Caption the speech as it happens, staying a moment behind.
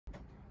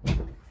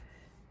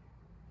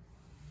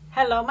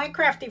Hello, my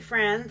crafty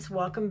friends.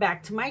 Welcome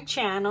back to my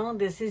channel.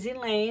 This is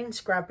Elaine,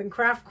 Scrap and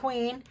Craft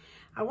Queen.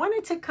 I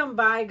wanted to come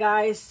by,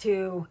 guys,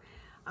 to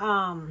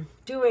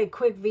do a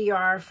quick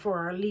VR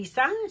for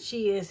Lisa.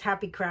 She is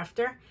Happy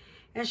Crafter,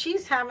 and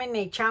she's having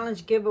a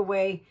challenge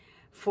giveaway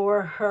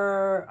for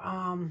her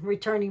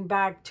returning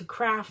back to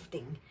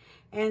crafting.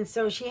 And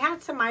so she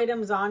had some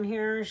items on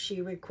here.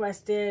 She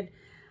requested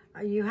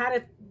you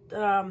had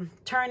to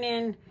turn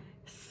in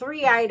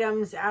 3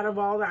 items out of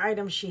all the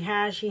items she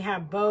has. She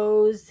had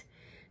bows,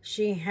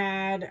 she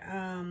had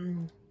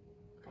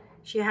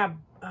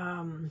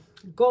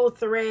gold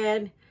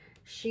thread,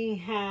 she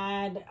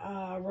had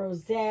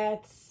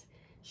rosettes,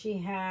 she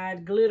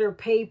had glitter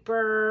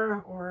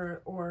paper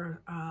or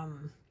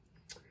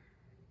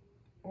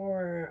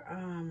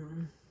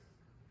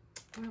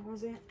what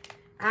was it?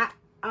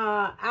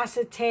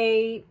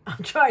 Acetate.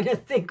 I'm trying to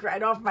think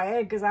right off my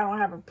head because I don't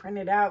have it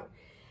printed out.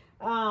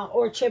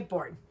 Or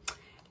chipboard.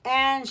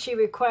 And she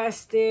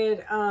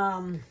requested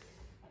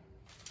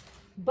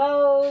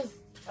bows,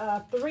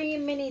 3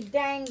 mini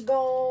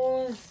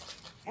dangles,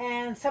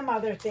 and some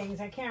other things.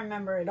 I can't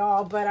remember it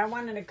all, but I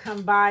wanted to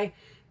come by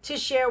to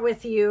share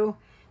with you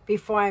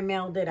before I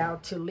mailed it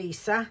out to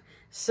Lisa.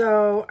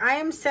 So I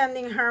am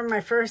sending her my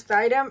first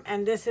item,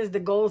 and this is the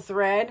gold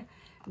thread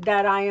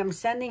that I am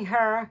sending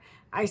her.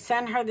 I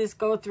sent her this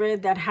gold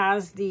thread that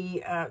has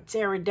the it's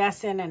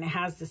iridescent and it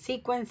has the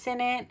sequins in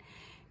it.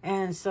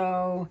 And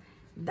so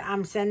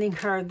I'm sending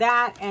her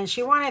that, and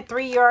she wanted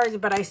 3 yards,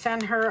 but I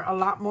sent her a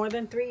lot more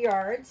than 3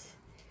 yards.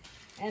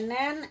 And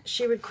then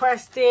she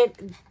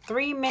requested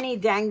 3 mini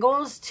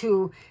dangles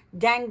to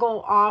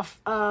dangle off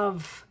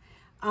of,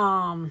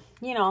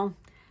 you know,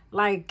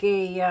 like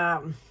a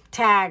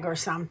tag or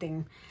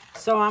something.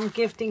 So I'm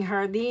gifting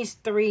her these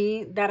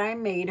 3 that I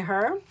made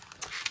her.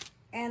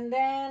 And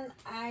then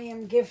I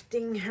am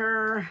gifting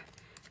her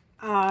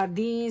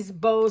these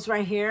bows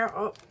right here.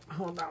 Oh,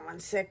 hold on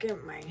one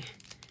second. My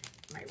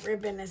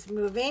ribbon is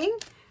moving.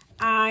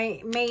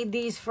 I made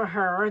these for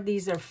her.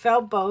 These are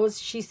felt bows.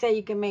 She said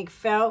you can make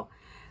felt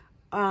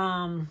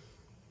or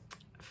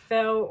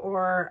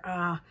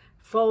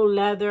faux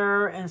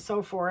leather and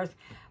so forth.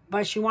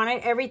 But she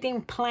wanted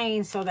everything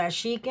plain so that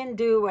she can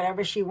do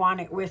whatever she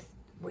wanted with,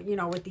 you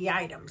know, with the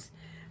items.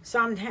 So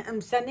I'm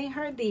sending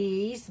her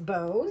these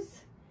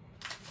bows.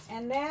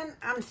 And then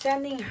I'm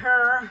sending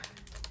her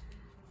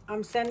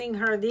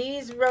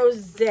these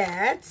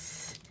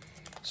rosettes.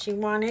 She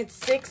wanted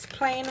 6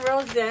 plain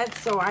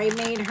rosettes, so I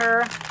made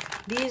her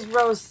these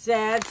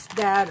rosettes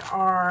that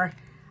are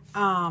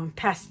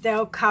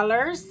pastel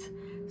colors.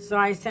 So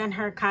I sent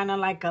her kind of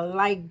like a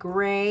light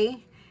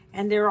gray,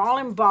 and they're all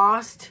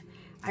embossed.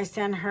 I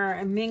sent her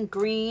a mint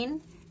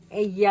green,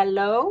 a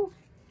yellow,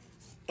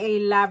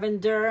 a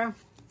lavender,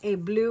 a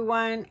blue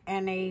one,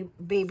 and a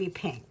baby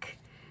pink.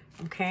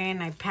 Okay,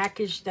 and I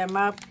packaged them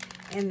up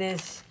in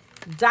this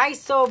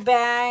Daiso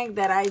bag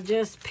that I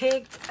just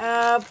picked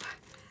up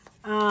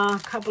a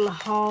couple of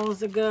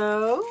hauls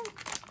ago.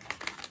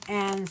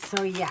 And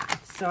so yeah,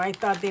 so I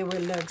thought they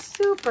would look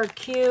super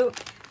cute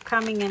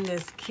coming in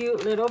this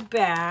cute little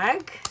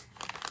bag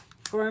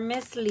for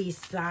Miss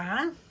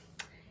Lisa.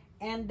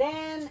 And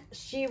then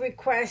she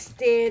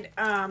requested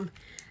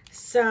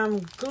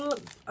some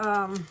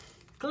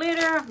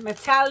glitter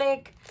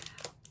metallic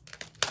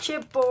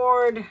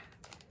chipboard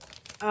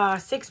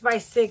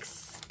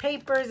 6x6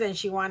 papers, and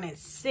she wanted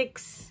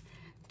 6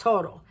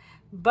 total.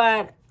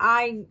 But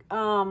I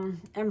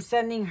am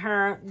sending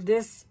her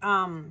this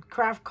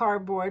craft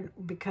cardboard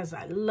because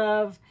I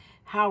love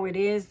how it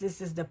is.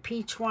 This is the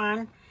peach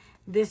one.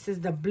 This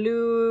is the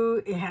blue.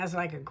 It has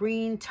like a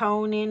green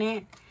tone in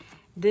it.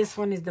 This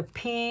one is the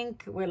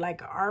pink with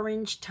like an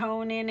orange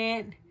tone in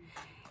it.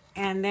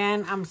 And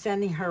then I'm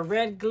sending her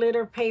red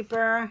glitter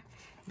paper.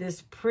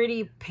 This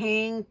pretty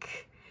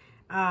pink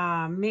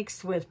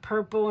mixed with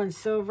purple and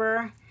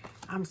silver.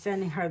 I'm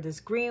sending her this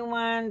green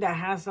one that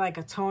has like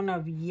a tone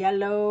of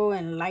yellow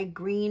and light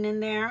green in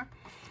there.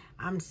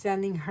 I'm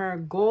sending her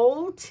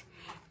gold.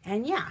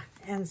 And yeah,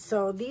 and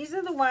so these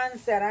are the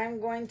ones that I'm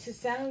going to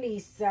send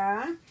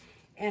Lisa.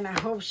 And I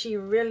hope she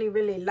really,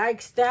 really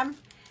likes them.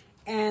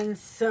 And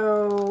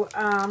so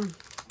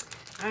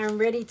I'm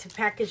ready to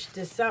package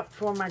this up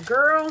for my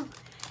girl.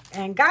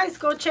 And guys,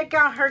 go check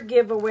out her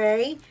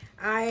giveaway.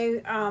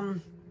 I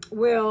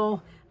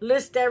will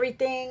list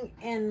everything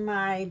in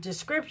my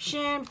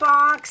description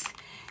box.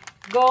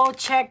 Go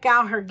check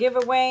out her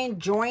giveaway.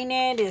 Join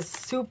it. It's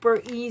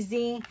super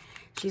easy.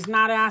 She's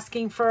not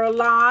asking for a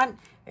lot.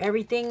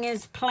 Everything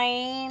is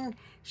plain.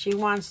 She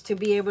wants to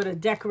be able to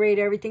decorate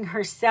everything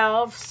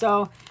herself.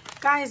 So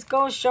guys,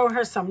 go show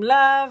her some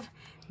love.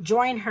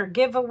 Join her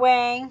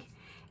giveaway.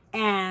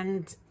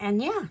 And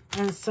yeah.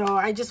 And so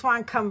I just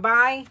want to come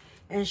by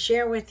and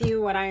share with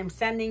you what I am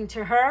sending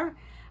to her.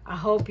 I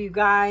hope you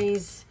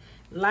guys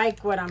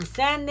like what I'm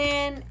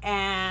sending,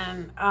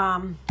 and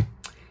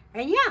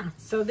yeah,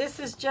 so this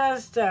is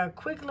just a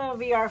quick little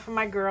VR for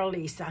my girl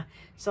Lisa.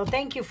 So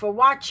thank you for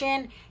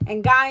watching,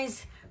 and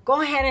guys, go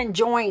ahead and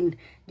join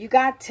You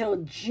got till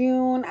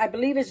June, I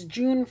believe it's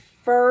June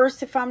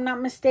 1st, if I'm not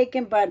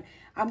mistaken, but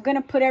I'm going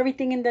to put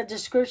everything in the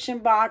description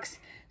box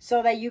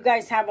so that you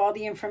guys have all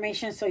the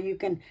information so you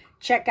can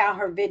check out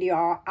her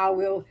video. I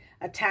will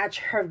attach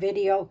her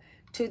video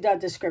to the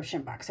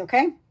description box,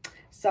 okay?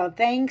 So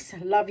thanks.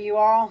 Love you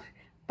all.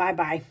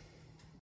 Bye-bye.